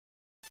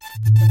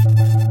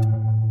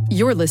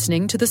You're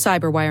listening to the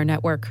Cyberwire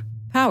Network,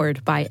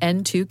 powered by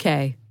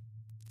N2K.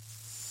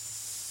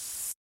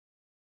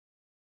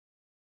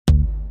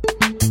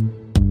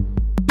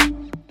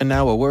 And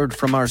now a word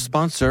from our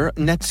sponsor,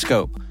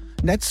 Netskope.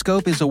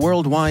 Netskope is a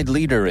worldwide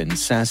leader in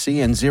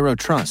SASE and Zero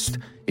Trust.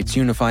 Its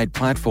unified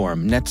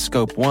platform,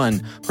 Netskope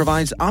One,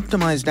 provides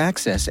optimized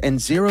access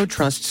and Zero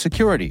Trust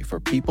security for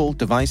people,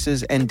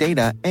 devices, and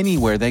data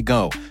anywhere they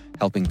go,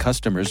 helping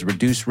customers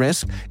reduce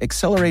risk,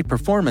 accelerate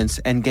performance,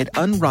 and get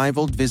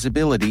unrivaled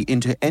visibility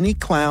into any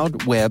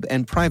cloud, web,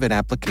 and private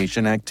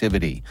application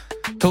activity.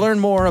 To learn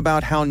more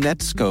about how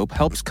Netskope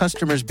helps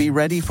customers be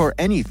ready for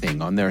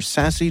anything on their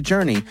SASE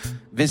journey,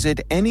 visit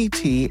netskope.com.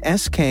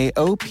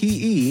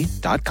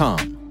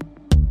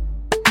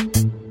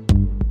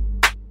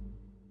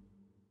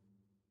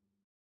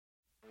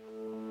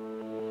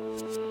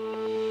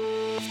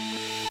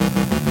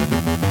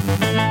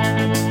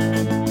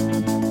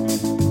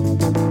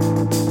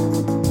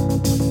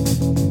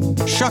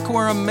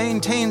 Shuckworm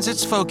maintains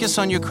its focus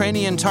on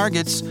Ukrainian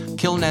targets,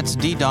 Killnet's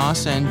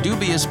DDoS and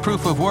dubious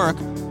proof of work,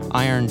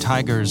 Iron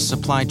Tiger's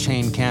supply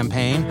chain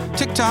campaign,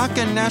 TikTok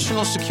and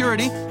national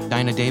security.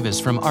 Dinah Davis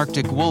from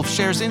Arctic Wolf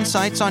shares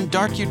insights on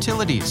dark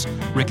utilities.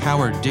 Rick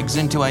Howard digs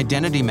into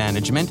identity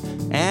management,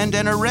 and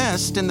an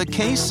arrest in the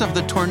case of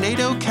the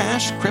Tornado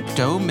Cash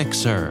crypto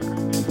mixer.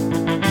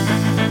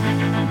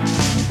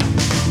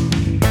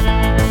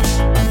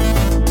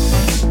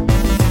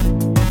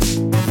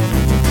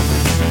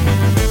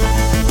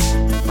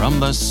 From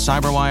the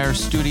Cyberwire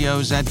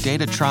studios at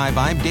Data Tribe,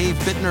 I'm Dave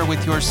Bittner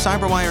with your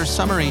Cyberwire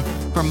summary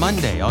for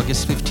Monday,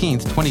 August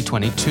 15th,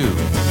 2022.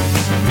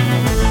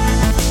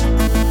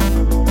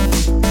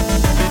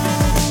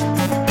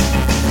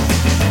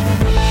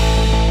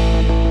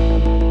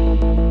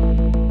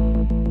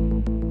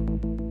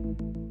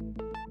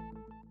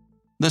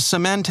 The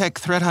Symantec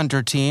Threat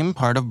Hunter team,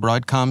 part of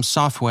Broadcom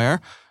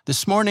Software,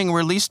 this morning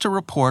released a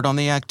report on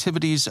the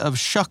activities of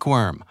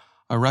Shuckworm,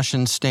 a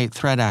Russian state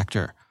threat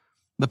actor.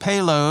 The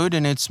payload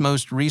in its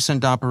most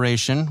recent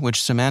operation, which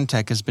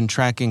Symantec has been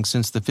tracking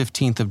since the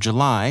 15th of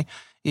July,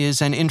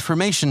 is an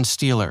information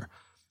stealer.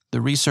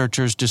 The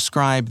researchers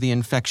describe the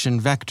infection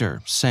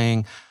vector,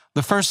 saying,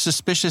 the first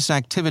suspicious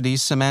activity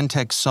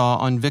Symantec saw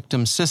on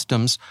victim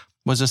systems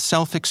was a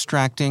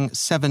self-extracting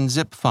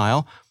 7-zip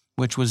file,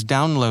 which was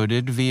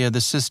downloaded via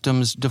the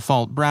system's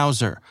default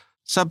browser.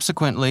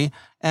 Subsequently,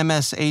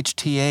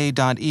 mshta.exe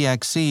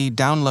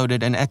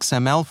downloaded an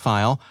XML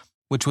file,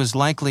 which was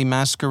likely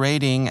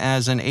masquerading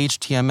as an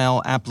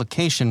HTML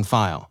application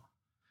file.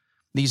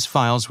 These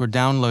files were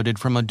downloaded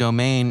from a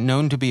domain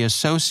known to be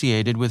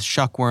associated with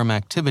Shuckworm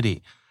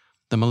activity.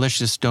 The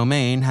malicious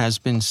domain has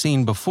been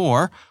seen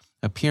before,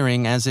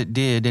 appearing as it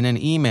did in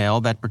an email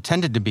that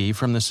pretended to be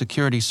from the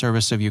Security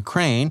Service of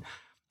Ukraine,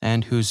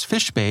 and whose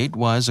fishbait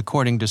was,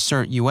 according to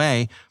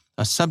CertUA,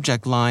 a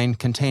subject line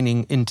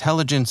containing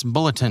Intelligence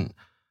Bulletin.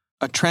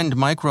 A Trend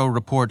Micro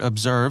report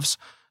observes,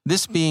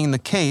 this being the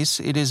case,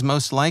 it is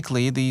most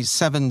likely the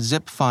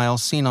 7-zip file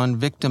seen on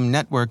victim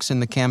networks in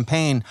the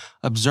campaign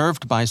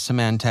observed by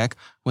Symantec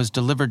was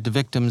delivered to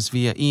victims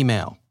via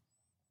email.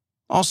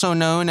 Also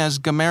known as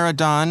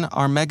Gamerodon,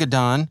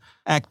 Armageddon,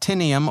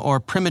 Actinium,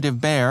 or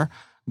Primitive Bear,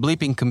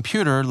 Bleeping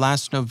Computer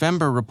last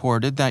November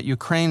reported that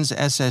Ukraine's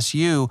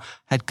SSU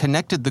had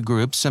connected the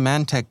group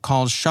Symantec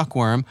calls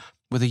Shuckworm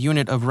with a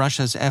unit of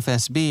Russia's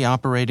FSB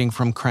operating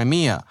from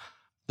Crimea.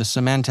 The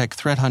Symantec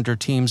Threat Hunter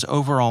team's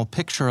overall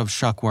picture of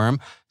Shuckworm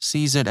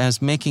sees it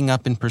as making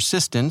up in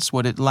persistence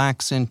what it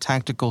lacks in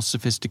tactical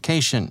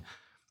sophistication.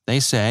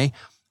 They say,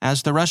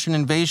 as the Russian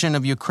invasion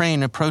of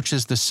Ukraine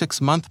approaches the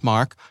 6-month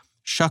mark,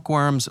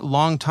 Shuckworm's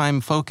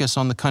long-time focus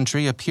on the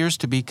country appears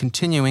to be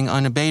continuing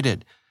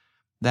unabated.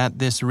 That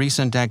this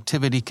recent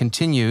activity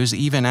continues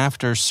even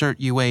after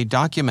CertUA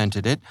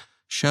documented it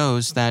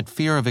shows that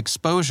fear of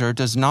exposure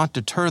does not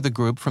deter the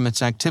group from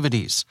its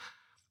activities.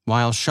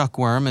 While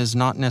Shuckworm is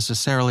not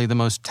necessarily the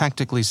most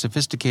tactically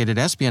sophisticated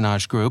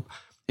espionage group,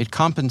 it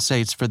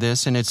compensates for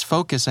this in its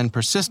focus and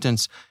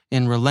persistence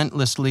in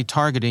relentlessly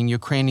targeting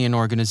Ukrainian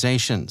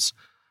organizations.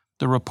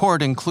 The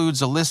report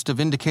includes a list of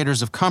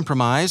indicators of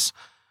compromise.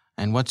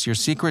 And what's your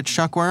secret,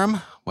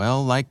 Shuckworm?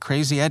 Well, like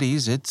Crazy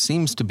Eddie's, it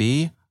seems to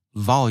be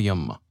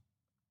volume.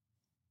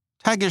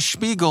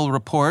 Tagesspiegel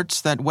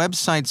reports that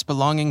websites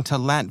belonging to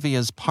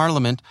Latvia's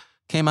parliament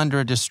came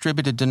under a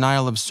distributed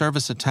denial of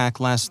service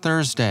attack last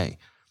Thursday.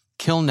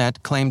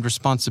 Killnet claimed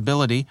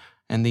responsibility,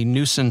 and the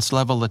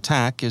nuisance-level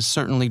attack is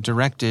certainly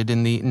directed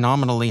in the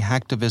nominally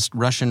hacktivist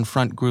Russian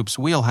front group's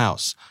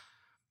wheelhouse.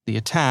 The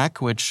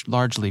attack, which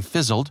largely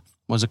fizzled,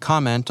 was a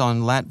comment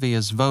on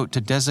Latvia's vote to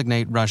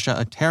designate Russia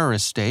a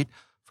terrorist state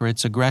for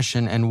its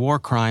aggression and war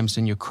crimes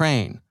in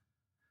Ukraine.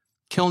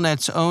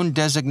 Killnet's own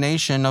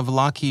designation of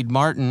Lockheed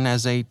Martin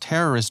as a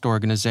terrorist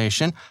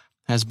organization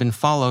has been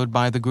followed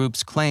by the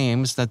group's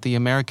claims that the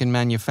American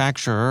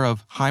manufacturer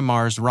of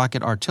HIMARS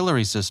rocket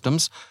artillery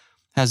systems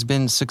has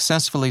been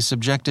successfully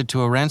subjected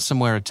to a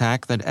ransomware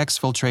attack that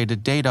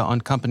exfiltrated data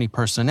on company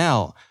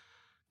personnel.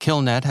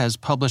 Killnet has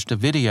published a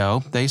video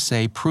they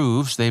say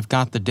proves they've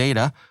got the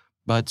data.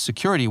 But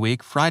Security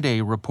Week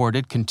Friday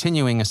reported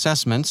continuing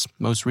assessments,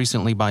 most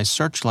recently by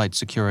Searchlight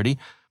Security,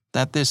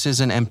 that this is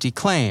an empty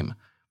claim.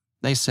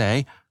 They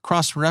say,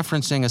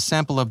 cross-referencing a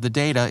sample of the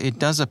data, it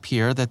does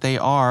appear that they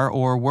are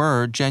or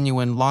were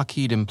genuine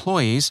Lockheed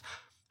employees.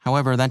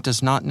 However, that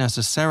does not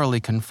necessarily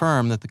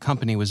confirm that the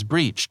company was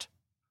breached.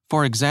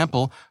 For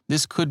example,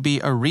 this could be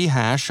a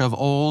rehash of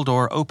old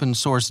or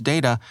open-source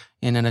data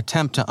in an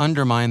attempt to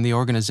undermine the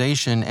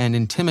organization and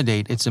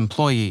intimidate its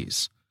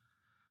employees.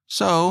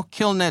 So,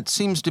 Killnet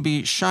seems to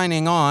be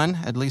shining on,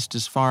 at least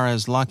as far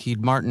as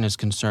Lockheed Martin is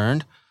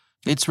concerned.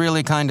 It's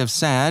really kind of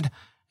sad.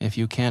 If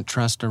you can't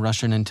trust a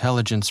Russian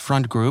intelligence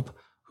front group,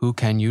 who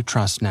can you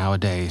trust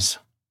nowadays?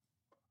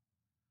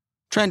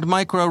 Trend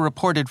Micro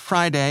reported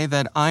Friday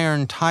that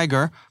Iron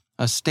Tiger,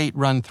 a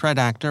state-run threat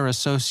actor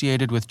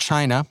associated with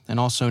China and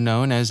also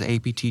known as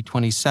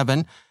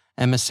APT-27,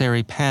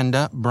 Emissary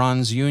Panda,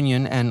 Bronze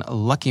Union, and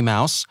Lucky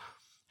Mouse,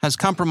 has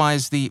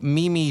compromised the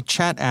Mimi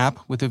chat app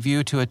with a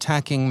view to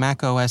attacking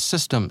macOS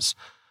systems,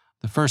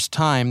 the first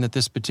time that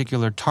this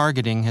particular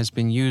targeting has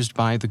been used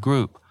by the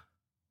group.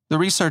 The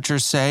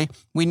researchers say,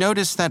 "We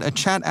noticed that a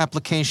chat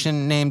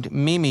application named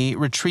Mimi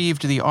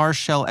retrieved the R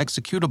shell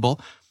executable,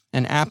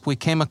 an app we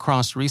came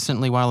across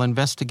recently while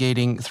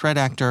investigating threat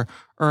actor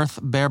Earth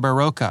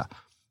Barbaroka.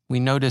 We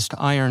noticed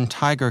Iron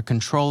Tiger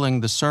controlling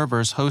the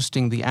servers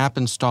hosting the app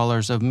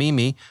installers of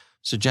Mimi,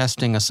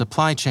 suggesting a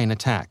supply chain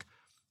attack.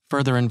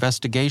 Further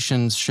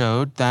investigations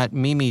showed that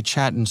Mimi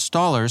chat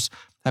installers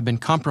have been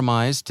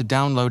compromised to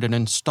download and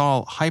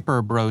install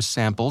Hyperbro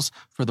samples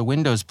for the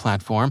Windows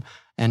platform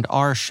and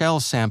R shell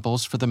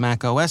samples for the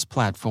macOS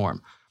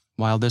platform.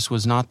 While this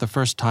was not the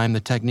first time the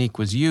technique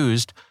was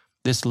used,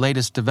 this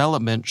latest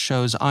development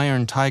shows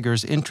Iron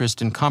Tiger's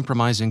interest in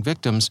compromising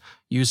victims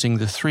using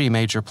the three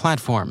major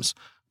platforms,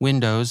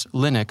 Windows,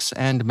 Linux,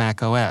 and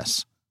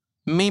macOS.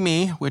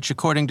 Mimi, which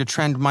according to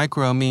Trend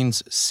Micro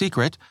means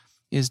secret,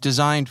 is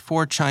designed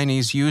for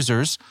Chinese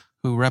users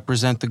who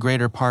represent the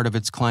greater part of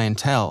its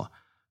clientele.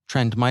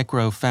 Trend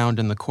Micro found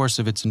in the course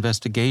of its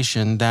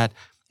investigation that,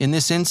 in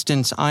this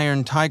instance,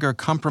 Iron Tiger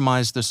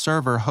compromised the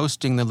server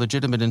hosting the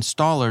legitimate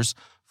installers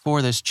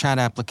for this chat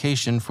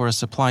application for a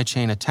supply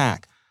chain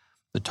attack.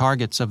 The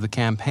targets of the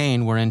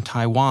campaign were in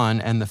Taiwan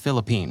and the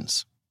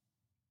Philippines.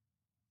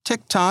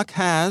 TikTok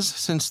has,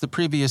 since the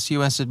previous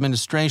U.S.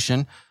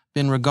 administration,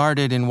 been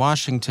regarded in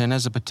Washington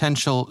as a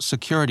potential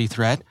security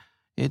threat.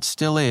 It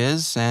still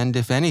is, and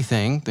if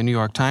anything, the New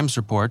York Times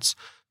reports,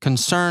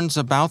 concerns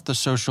about the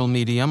social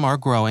medium are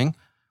growing.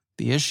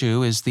 The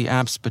issue is the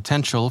app's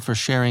potential for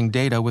sharing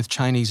data with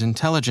Chinese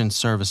intelligence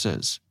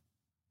services.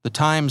 The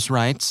Times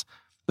writes,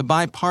 "The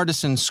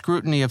bipartisan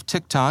scrutiny of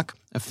TikTok,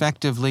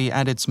 effectively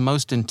at its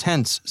most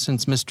intense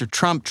since Mr.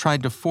 Trump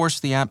tried to force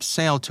the app's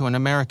sale to an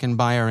American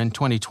buyer in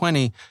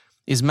 2020,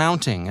 is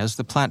mounting as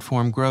the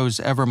platform grows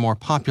ever more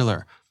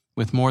popular.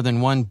 With more than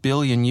 1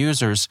 billion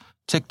users,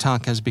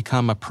 TikTok has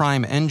become a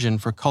prime engine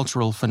for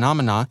cultural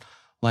phenomena,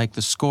 like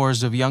the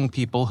scores of young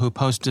people who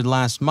posted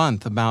last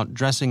month about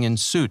dressing in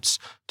suits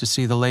to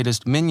see the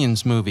latest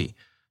Minions movie.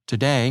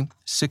 Today,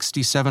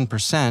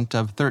 67%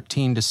 of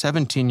 13 to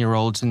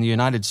 17-year-olds in the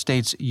United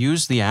States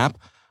use the app,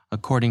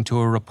 according to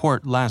a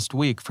report last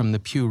week from the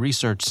Pew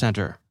Research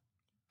Center.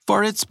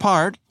 For its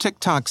part,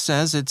 TikTok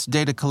says its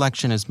data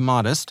collection is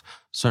modest,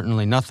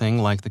 certainly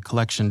nothing like the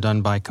collection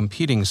done by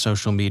competing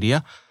social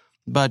media,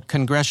 but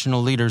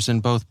congressional leaders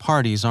in both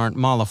parties aren't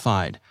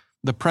mollified.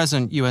 The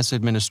present U.S.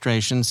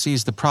 administration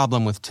sees the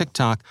problem with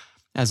TikTok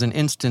as an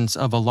instance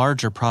of a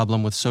larger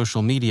problem with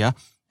social media,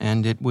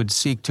 and it would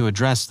seek to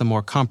address the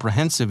more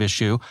comprehensive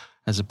issue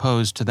as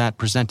opposed to that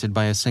presented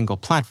by a single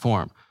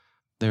platform.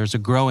 There's a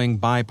growing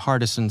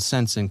bipartisan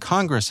sense in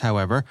Congress,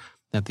 however,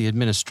 that the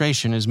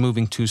administration is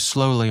moving too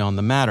slowly on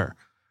the matter.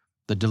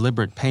 The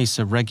deliberate pace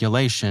of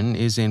regulation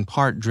is in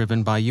part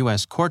driven by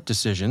U.S. court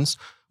decisions,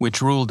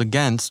 which ruled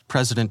against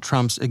President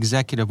Trump's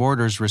executive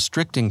orders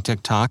restricting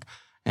TikTok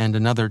and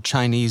another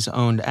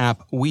Chinese-owned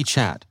app,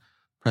 WeChat.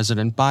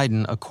 President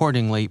Biden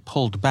accordingly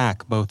pulled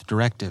back both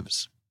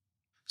directives.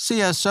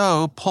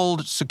 CSO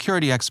polled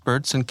security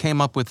experts and came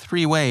up with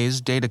 3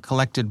 ways data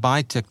collected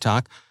by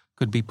TikTok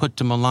could be put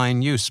to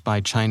malign use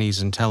by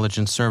Chinese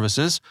intelligence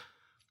services.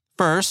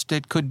 First,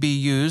 it could be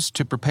used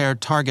to prepare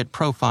target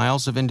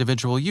profiles of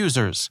individual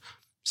users.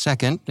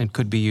 Second, it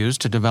could be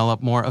used to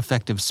develop more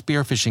effective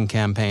spear phishing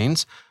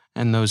campaigns,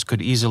 and those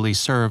could easily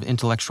serve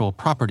intellectual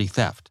property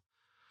theft.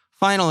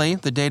 Finally,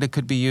 the data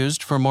could be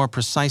used for more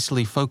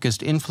precisely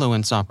focused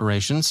influence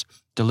operations,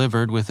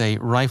 delivered with a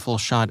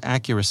rifle-shot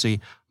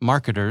accuracy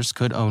marketers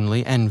could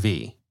only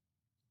envy.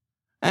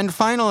 And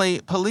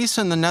finally, police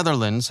in the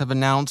Netherlands have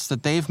announced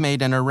that they've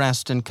made an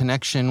arrest in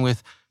connection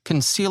with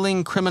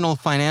concealing criminal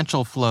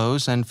financial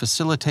flows and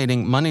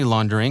facilitating money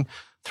laundering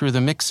through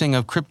the mixing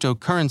of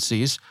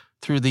cryptocurrencies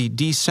through the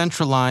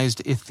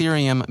decentralized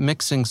Ethereum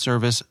mixing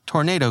service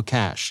Tornado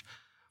Cash.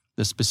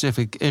 The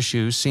specific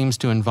issue seems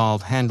to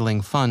involve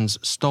handling funds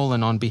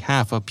stolen on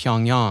behalf of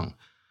Pyongyang.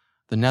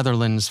 The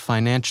Netherlands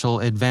Financial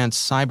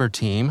Advanced Cyber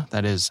Team,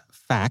 that is,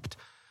 FACT,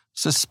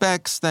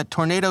 suspects that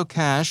Tornado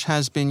Cash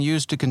has been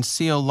used to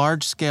conceal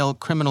large-scale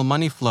criminal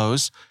money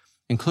flows,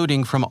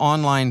 including from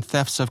online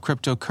thefts of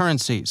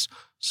cryptocurrencies,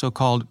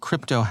 so-called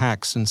crypto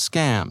hacks and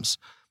scams.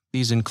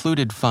 These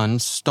included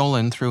funds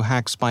stolen through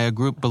hacks by a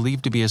group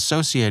believed to be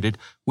associated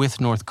with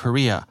North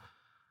Korea.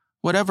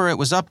 Whatever it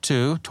was up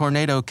to,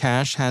 Tornado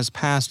Cash has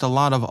passed a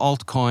lot of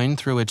altcoin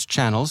through its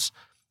channels.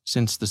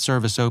 Since the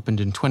service opened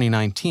in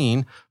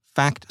 2019,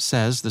 Fact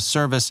says the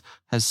service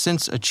has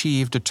since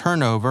achieved a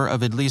turnover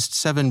of at least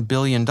 $7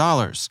 billion,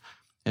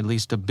 at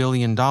least $1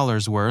 billion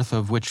worth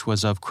of which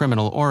was of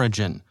criminal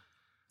origin.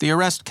 The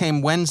arrest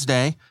came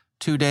Wednesday,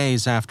 2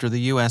 days after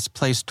the U.S.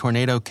 placed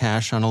Tornado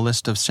Cash on a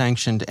list of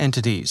sanctioned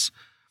entities.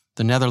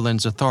 The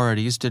Netherlands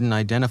authorities didn't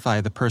identify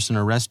the person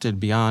arrested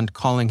beyond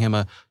calling him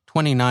a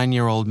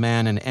 29-year-old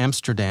man in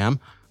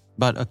Amsterdam,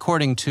 but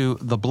according to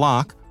The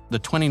Block, the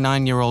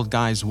 29-year-old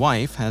guy's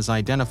wife has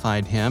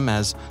identified him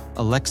as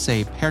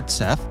Alexei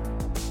Pertsev.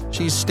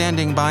 She's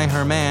standing by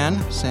her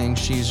man, saying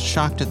she's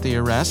shocked at the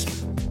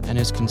arrest and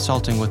is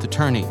consulting with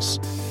attorneys.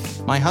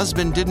 "My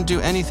husband didn't do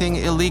anything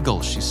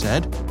illegal," she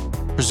said.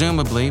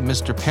 Presumably,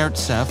 Mr.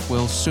 Pertsev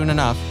will soon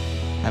enough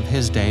have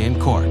his day in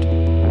court.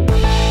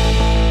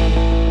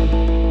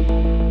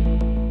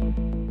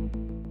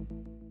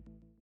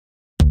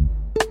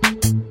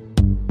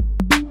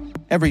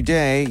 Every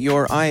day,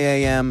 your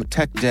IAM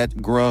tech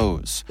debt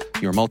grows.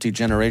 Your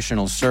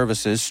multi-generational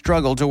services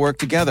struggle to work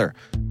together.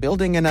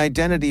 Building an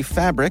identity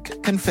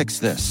fabric can fix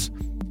this.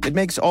 It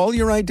makes all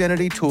your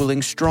identity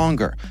tooling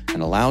stronger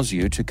and allows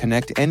you to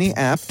connect any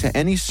app to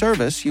any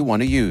service you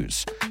want to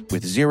use,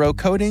 with zero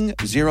coding,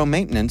 zero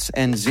maintenance,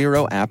 and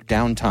zero app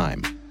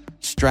downtime.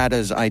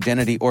 Strata's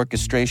identity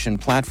orchestration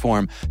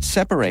platform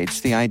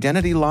separates the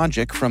identity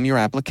logic from your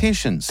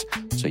applications,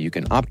 so you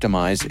can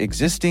optimize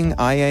existing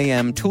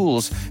IAM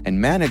tools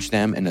and manage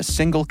them in a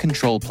single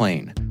control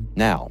plane.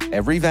 Now,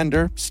 every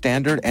vendor,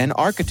 standard, and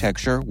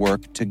architecture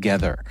work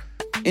together.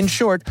 In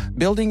short,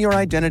 building your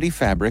identity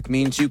fabric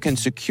means you can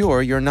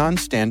secure your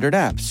non-standard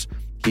apps,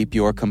 keep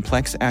your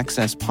complex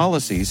access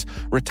policies,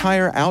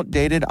 retire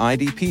outdated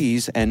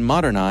IDPs, and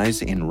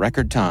modernize in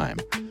record time.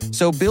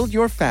 So build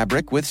your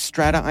fabric with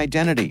Strata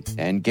Identity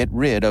and get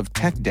rid of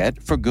tech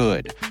debt for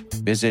good.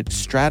 Visit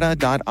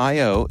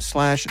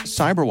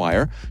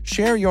strata.io/cyberwire,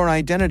 share your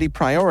identity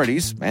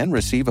priorities, and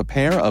receive a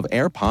pair of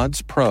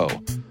AirPods Pro.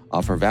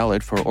 Offer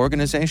valid for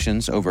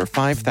organizations over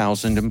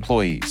 5,000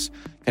 employees.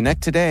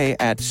 Connect today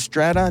at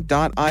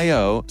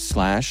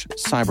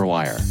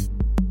strata.io/cyberwire.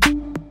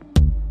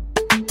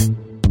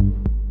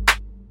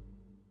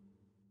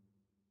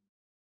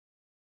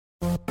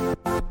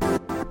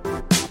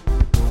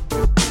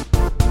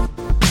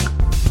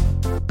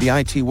 The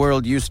IT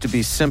world used to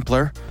be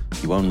simpler.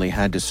 You only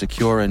had to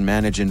secure and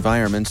manage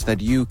environments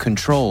that you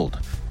controlled.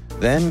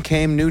 Then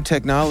came new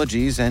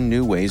technologies and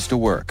new ways to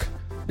work.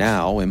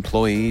 Now,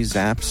 employees,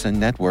 apps, and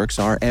networks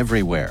are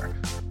everywhere.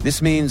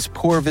 This means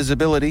poor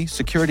visibility,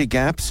 security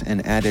gaps,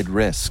 and added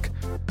risk.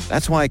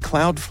 That's why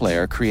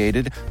Cloudflare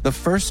created the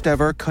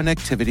first-ever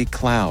connectivity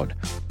cloud.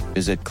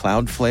 Visit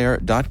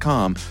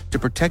cloudflare.com to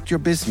protect your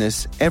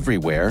business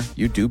everywhere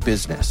you do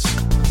business.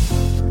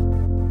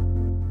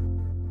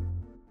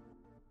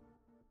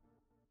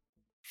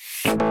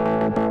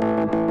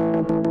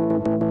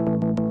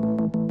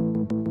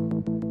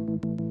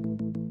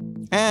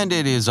 And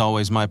it is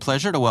always my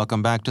pleasure to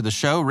welcome back to the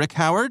show Rick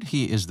Howard.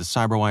 He is the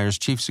CyberWire's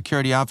Chief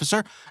Security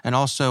Officer and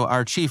also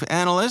our Chief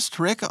Analyst.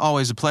 Rick,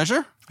 always a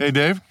pleasure. Hey,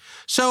 Dave.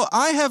 So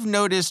I have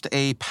noticed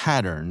a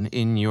pattern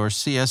in your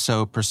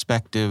CSO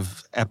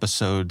Perspective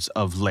episodes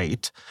of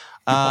late.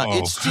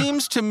 It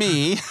seems to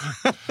me,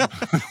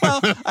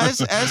 well,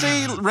 as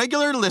a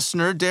regular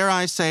listener, dare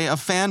I say, a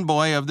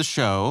fanboy of the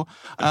show,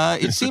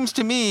 it seems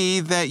to me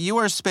that you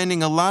are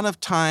spending a lot of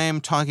time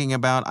talking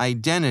about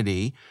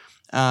identity,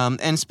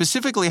 and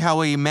specifically how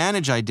we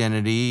manage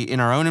identity in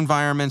our own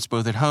environments,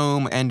 both at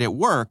home and at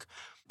work.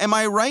 Am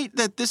I right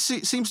that this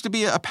seems to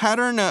be a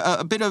pattern,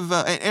 a bit of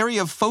an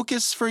area of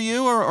focus for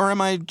you, or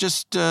am I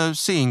just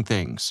seeing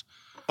things?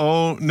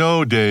 Oh,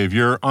 no, Dave,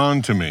 you're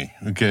on to me,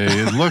 okay?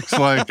 It looks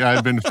like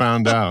I've been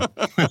found out.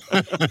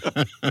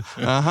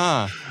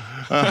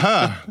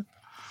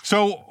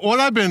 So what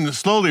I've been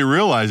slowly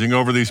realizing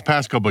over these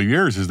past couple of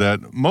years is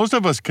that most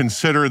of us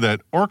consider that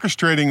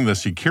orchestrating the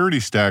security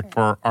stack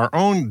for our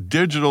own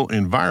digital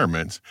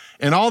environments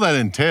and all that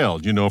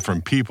entailed,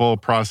 from people,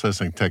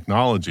 process, and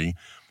technology,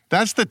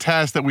 that's the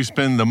task that we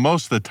spend the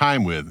most of the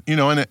time with,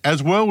 and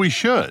as well we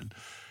should.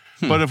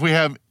 But if we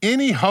have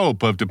any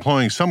hope of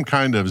deploying some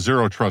kind of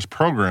zero trust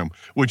program,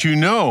 which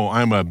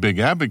I'm a big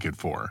advocate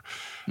for,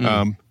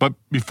 but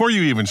before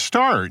you even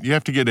start, you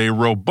have to get a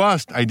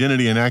robust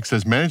identity and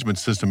access management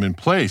system in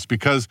place,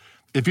 because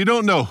if you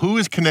don't know who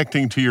is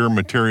connecting to your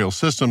material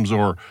systems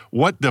or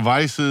what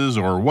devices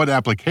or what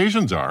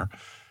applications are,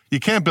 you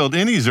can't build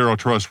any zero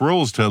trust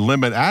rules to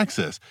limit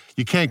access.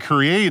 You can't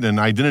create an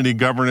identity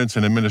governance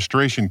and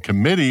administration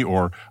committee,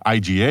 or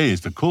IGA,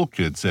 as the cool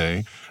kids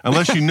say,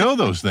 unless you know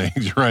those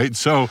things, right?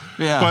 So,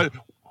 But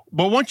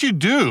But once you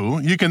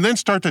do, you can then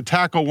start to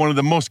tackle one of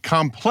the most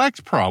complex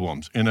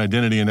problems in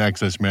identity and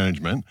access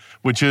management,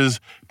 which is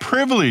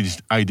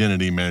privileged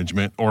identity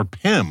management, or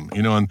PIM.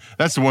 And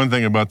that's the one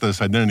thing about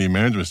this identity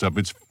management stuff.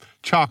 It's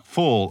chock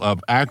full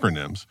of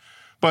acronyms.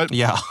 But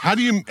how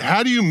do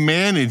you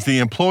manage the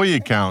employee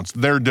accounts,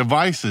 their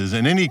devices,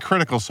 and any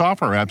critical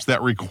software apps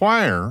that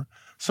require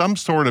some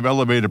sort of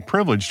elevated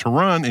privilege to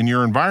run in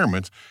your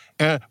environments,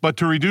 but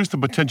to reduce the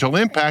potential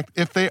impact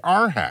if they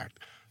are hacked?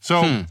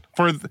 So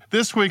for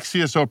this week's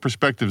CSO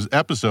Perspectives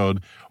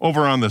episode,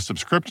 over on the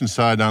subscription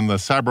side on the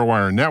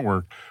CyberWire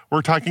network,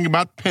 we're talking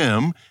about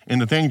PIM and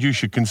the things you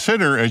should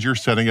consider as you're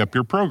setting up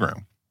your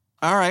program.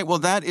 All right, well,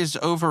 that is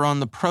over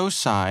on the pro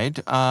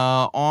side.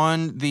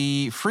 On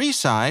the free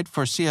side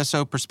for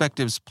CSO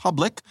Perspectives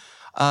Public,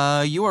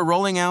 you are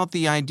rolling out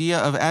the idea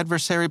of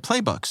adversary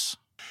playbooks.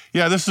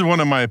 Yeah, this is one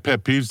of my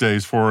pet peeves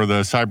days for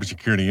the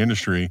cybersecurity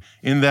industry,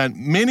 in that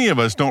many of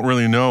us don't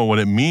really know what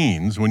it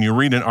means when you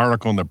read an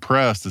article in the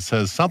press that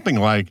says something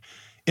like,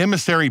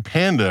 Emissary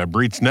Panda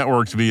breached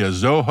networks via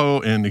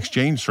Zoho and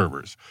Exchange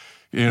servers.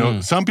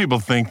 Some people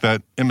think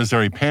that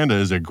Emissary Panda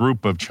is a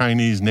group of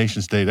Chinese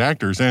nation-state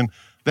actors, and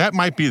that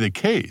might be the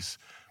case.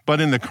 But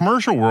in the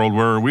commercial world,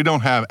 where we don't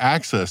have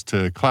access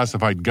to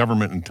classified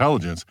government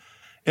intelligence,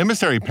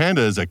 Emissary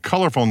Panda is a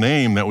colorful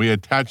name that we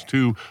attach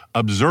to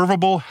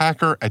observable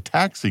hacker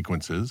attack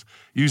sequences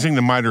using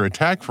the MITRE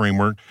ATT&CK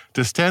framework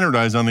to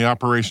standardize on the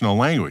operational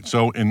language.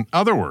 So in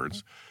other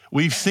words,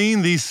 we've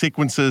seen these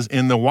sequences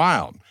in the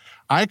wild.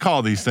 I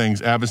call these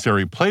things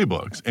adversary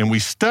playbooks, and we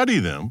study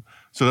them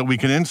so that we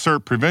can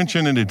insert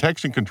prevention and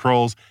detection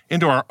controls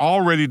into our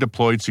already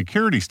deployed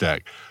security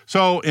stack.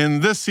 So in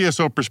this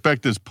CSO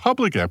Perspectives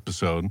Public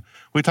episode,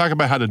 we talk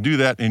about how to do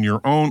that in your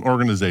own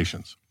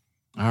organizations.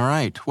 All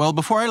right. Well,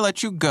 before I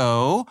let you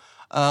go,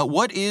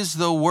 what is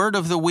the word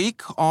of the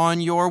week on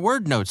your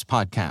Word Notes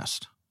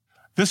podcast?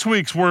 This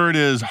week's word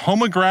is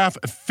homograph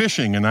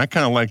phishing, and I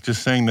kind of like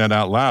just saying that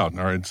out loud.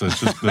 All right, so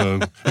it's just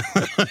the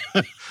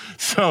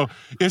so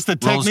it's the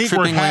technique.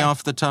 Rolls trippingly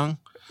off the tongue.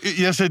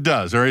 Yes, it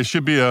does. Or it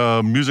should be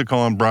a musical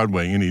on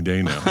Broadway any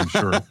day now, I'm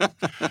sure.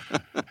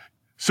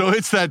 So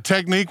it's that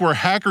technique where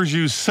hackers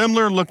use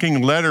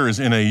similar-looking letters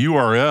in a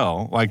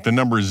URL, like the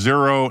number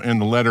 0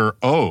 and the letter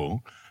O,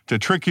 to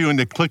trick you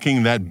into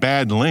clicking that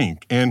bad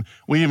link. And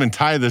we even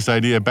tie this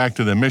idea back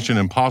to the Mission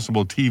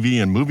Impossible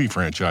TV and movie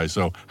franchise.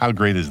 So how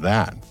great is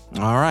that?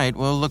 All right.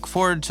 We'll look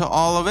forward to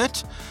all of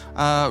it.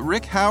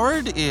 Rick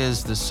Howard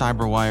is the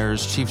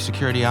CyberWire's Chief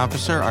Security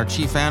Officer, our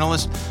Chief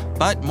Analyst.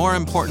 But more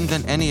important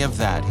than any of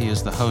that, he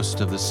is the host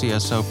of the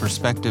CSO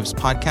Perspectives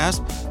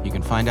podcast. You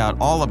can find out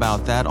all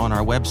about that on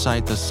our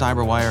website,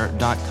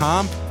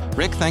 thecyberwire.com.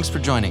 Rick, thanks for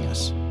joining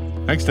us.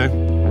 Thanks, Dave.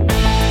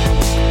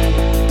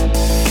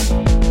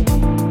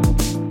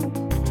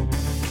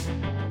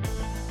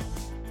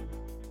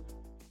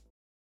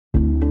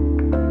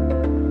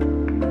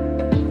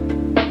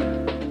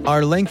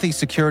 Are lengthy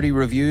security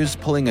reviews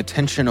pulling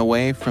attention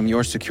away from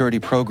your security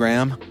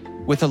program?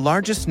 With the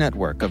largest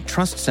network of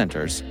trust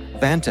centers,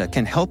 Vanta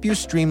can help you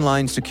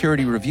streamline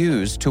security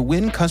reviews to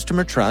win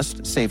customer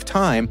trust, save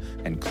time,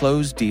 and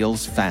close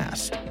deals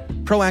fast.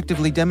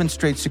 Proactively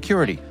demonstrate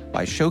security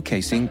by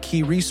showcasing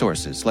key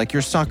resources like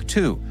your SOC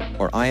 2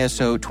 or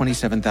ISO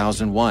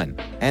 27001,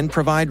 and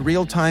provide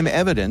real-time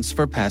evidence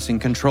for passing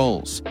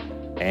controls.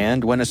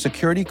 And when a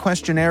security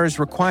questionnaire is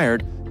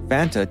required,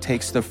 Vanta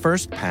takes the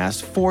first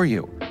pass for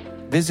you.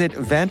 Visit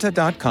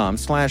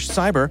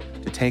vanta.com/cyber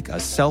to take a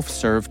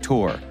self-serve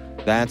tour.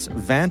 That's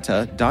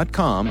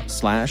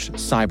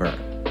vanta.com/cyber.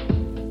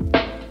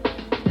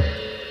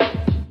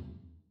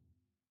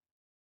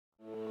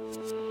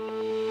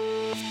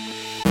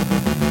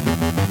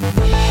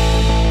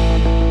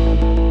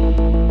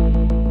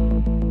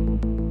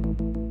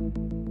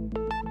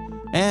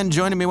 And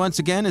joining me once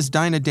again is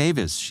Dinah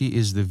Davis. She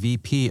is the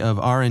VP of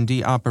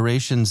R&D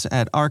Operations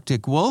at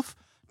Arctic Wolf.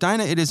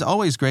 Dinah, it is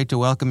always great to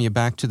welcome you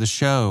back to the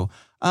show.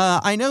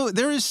 I know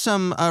there is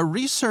some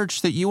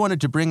research that you wanted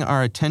to bring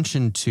our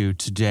attention to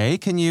today.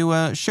 Can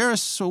you share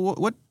us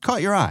what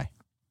caught your eye?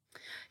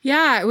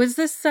 Yeah, it was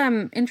this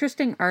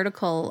interesting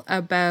article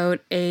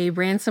about a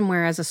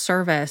ransomware as a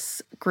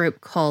service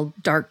group called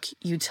Dark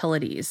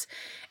Utilities.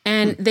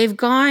 And they've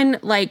gone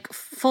like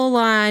full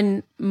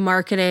on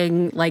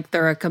marketing, like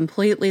they're a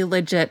completely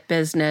legit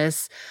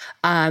business.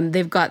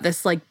 They've got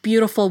this like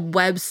beautiful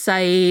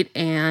website,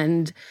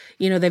 and,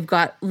 you know, they've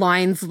got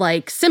lines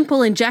like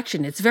simple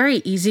injection. It's very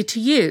easy to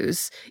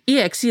use.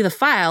 EXE the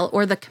file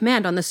or the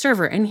command on the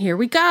server, and here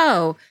we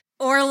go.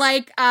 Or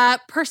like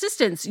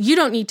persistence. You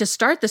don't need to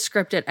start the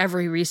script at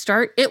every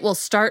restart. It will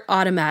start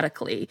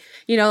automatically.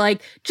 You know,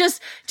 like just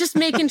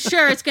making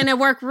sure it's going to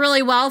work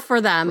really well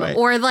for them. Right.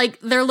 Or like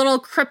their little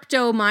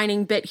crypto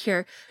mining bit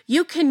here.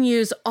 You can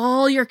use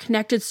all your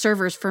connected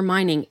servers for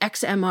mining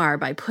XMR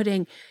by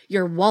putting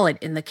your wallet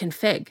in the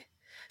config.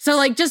 So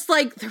like, just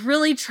like they're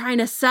really trying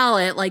to sell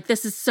it. Like,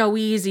 this is so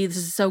easy. This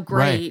is so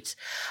great.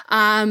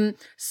 Right.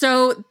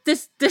 So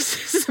this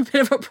is a bit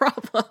of a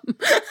problem.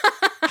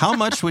 How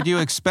much would you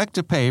expect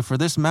to pay for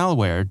this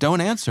malware? Don't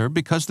answer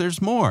because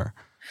there's more.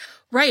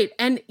 Right.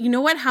 And you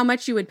know what? How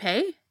much you would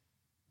pay?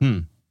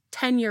 10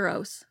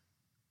 euros.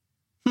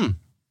 10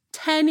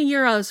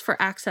 euros for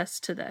access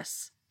to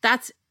this.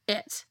 That's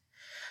it.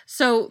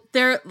 So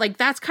they're like,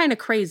 that's kind of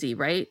crazy,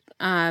 right?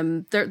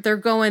 They're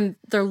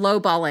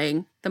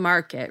lowballing the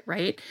market,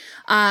 right?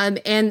 And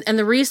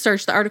the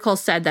research, the article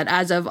said that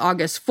as of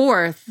August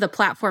 4th, the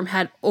platform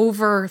had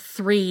over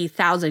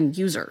 3,000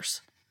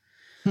 users.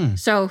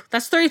 So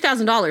that's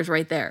 $30,000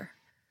 right there,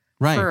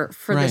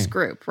 for this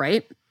group,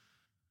 right?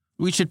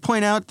 We should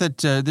point out that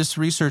this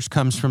research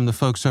comes from the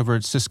folks over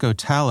at Cisco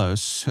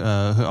Talos,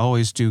 who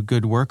always do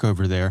good work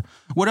over there.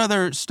 What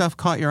other stuff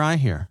caught your eye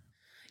here?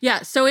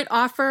 Yeah, so it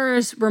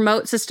offers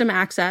remote system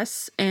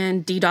access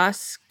and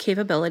DDoS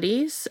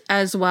capabilities,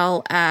 as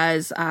well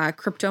as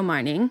crypto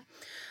mining.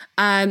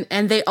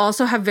 And they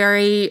also have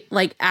very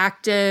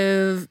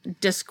active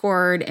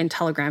Discord and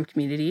Telegram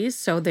communities.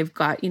 So they've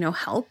got,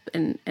 help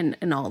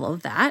and all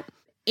of that.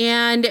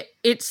 And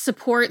it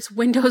supports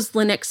Windows,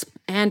 Linux,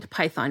 and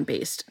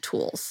Python-based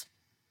tools.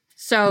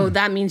 So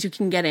that means you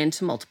can get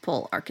into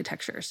multiple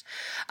architectures.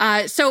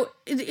 So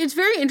it's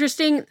very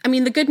interesting. I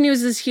mean, the good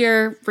news is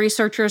here,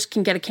 researchers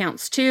can get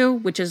accounts too,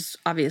 which is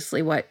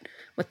obviously what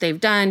they've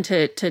done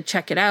to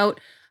check it out.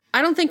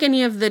 I don't think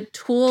any of the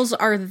tools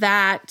are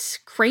that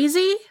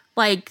crazy.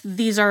 Like,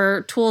 these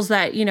are tools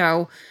that,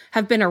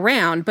 have been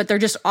around, but they're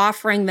just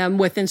offering them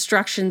with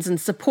instructions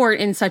and support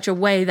in such a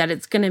way that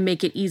it's going to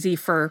make it easy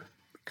for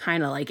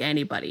kind of like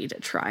anybody to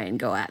try and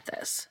go at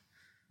this.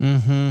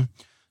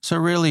 So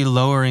really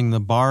lowering the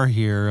bar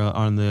here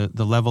on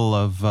the level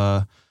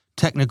of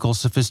technical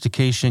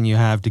sophistication you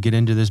have to get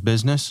into this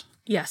business?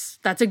 Yes,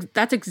 that's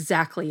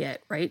exactly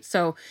it, right?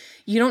 So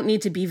you don't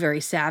need to be very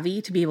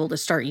savvy to be able to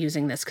start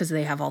using this because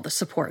they have all the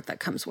support that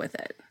comes with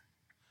it.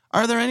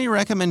 Are there any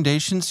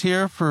recommendations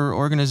here for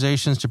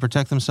organizations to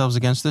protect themselves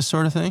against this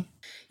sort of thing?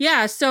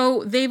 Yeah,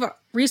 so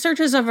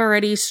researchers have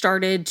already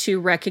started to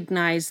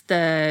recognize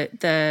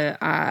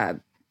the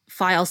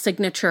file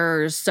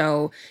signatures.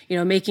 So,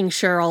 making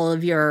sure all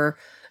of your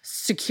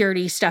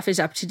security stuff is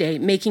up to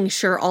date, making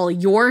sure all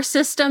your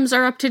systems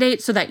are up to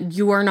date so that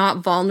you are not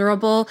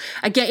vulnerable.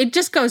 Again, it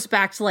just goes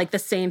back to the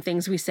same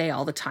things we say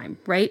all the time,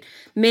 right?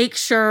 Make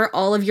sure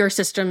all of your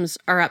systems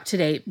are up to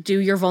date. Do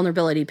your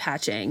vulnerability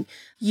patching.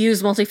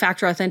 Use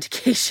multi-factor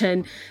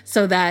authentication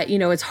so that,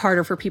 it's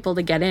harder for people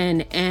to get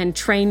in, and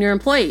train your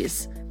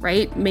employees,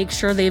 right? Make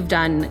sure they've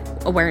done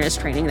awareness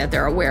training, that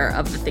they're aware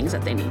of the things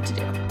that they need to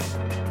do.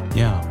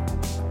 Yeah.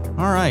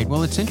 All right.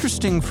 Well, it's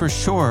interesting for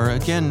sure.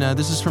 Again,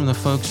 this is from the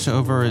folks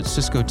over at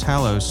Cisco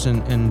Talos,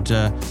 and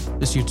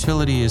this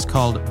utility is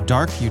called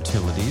Dark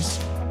Utilities.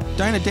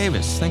 Dinah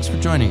Davis, thanks for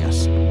joining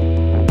us.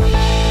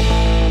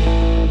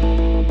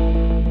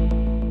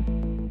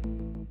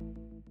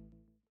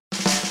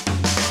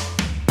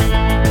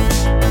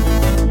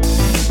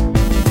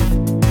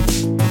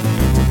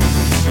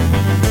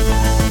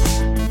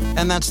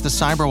 And that's the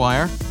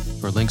Cyberwire.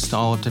 For links to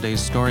all of today's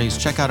stories,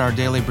 check out our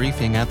daily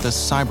briefing at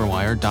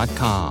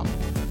thecyberwire.com.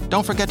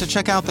 Don't forget to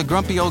check out the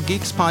Grumpy Old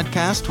Geeks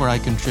podcast, where I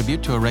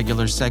contribute to a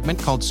regular segment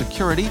called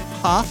Security.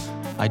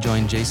 I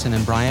join Jason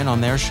and Brian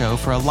on their show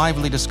for a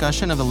lively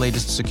discussion of the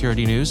latest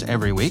security news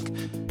every week.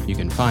 You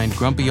can find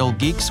Grumpy Old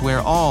Geeks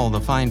where all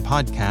the fine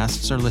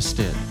podcasts are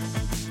listed.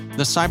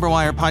 The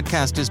Cyberwire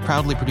podcast is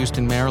proudly produced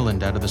in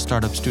Maryland out of the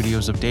startup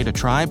studios of Data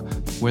Tribe,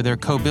 where they're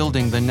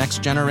co-building the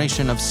next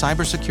generation of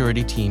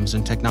cybersecurity teams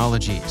and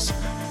technologies.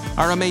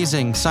 Our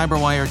amazing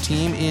Cyberwire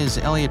team is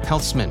Elliot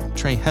Peltzman,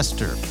 Trey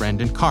Hester,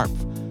 Brandon Karp,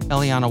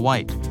 Eliana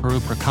White, Haru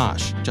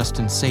Prakash,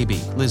 Justin Sabi,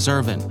 Liz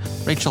Irvin,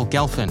 Rachel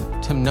Gelfin,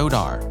 Tim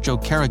Nodar, Joe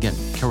Kerrigan,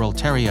 Carol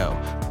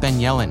Theriault, Ben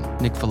Yellen,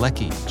 Nick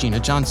Valecki, Gina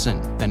Johnson,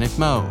 Bennett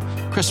Moe,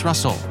 Chris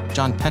Russell,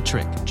 John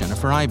Petrick,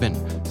 Jennifer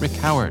Iben, Rick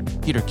Howard,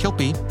 Peter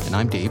Kilpie, and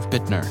I'm Dave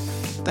Bittner.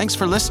 Thanks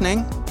for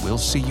listening. We'll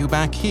see you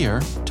back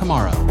here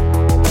tomorrow.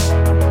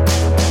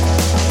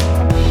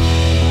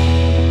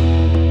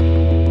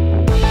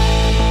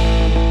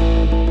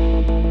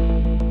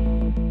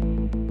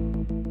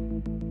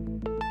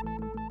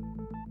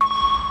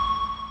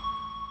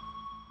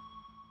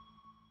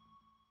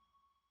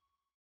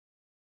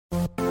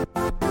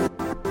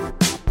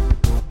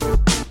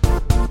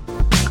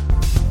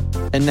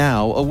 And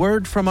now, a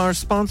word from our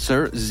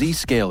sponsor,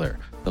 Zscaler,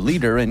 the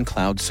leader in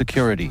cloud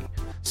security.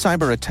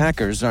 Cyber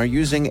attackers are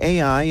using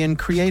AI in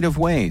creative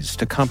ways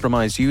to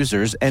compromise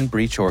users and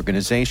breach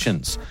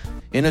organizations.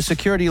 In a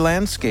security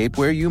landscape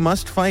where you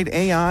must fight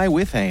AI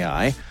with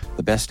AI,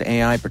 the best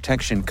AI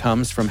protection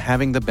comes from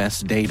having the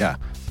best data.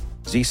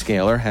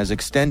 Zscaler has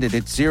extended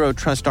its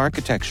zero-trust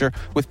architecture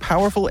with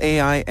powerful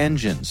AI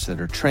engines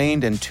that are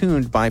trained and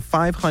tuned by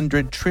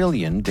 500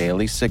 trillion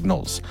daily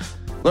signals.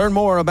 Learn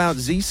more about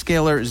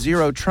Zscaler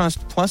Zero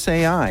Trust Plus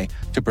AI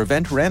to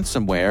prevent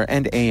ransomware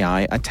and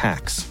AI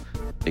attacks.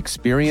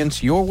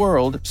 Experience your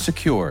world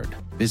secured.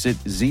 Visit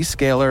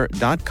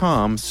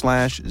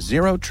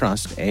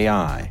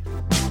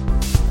zscaler.com/zerotrustai.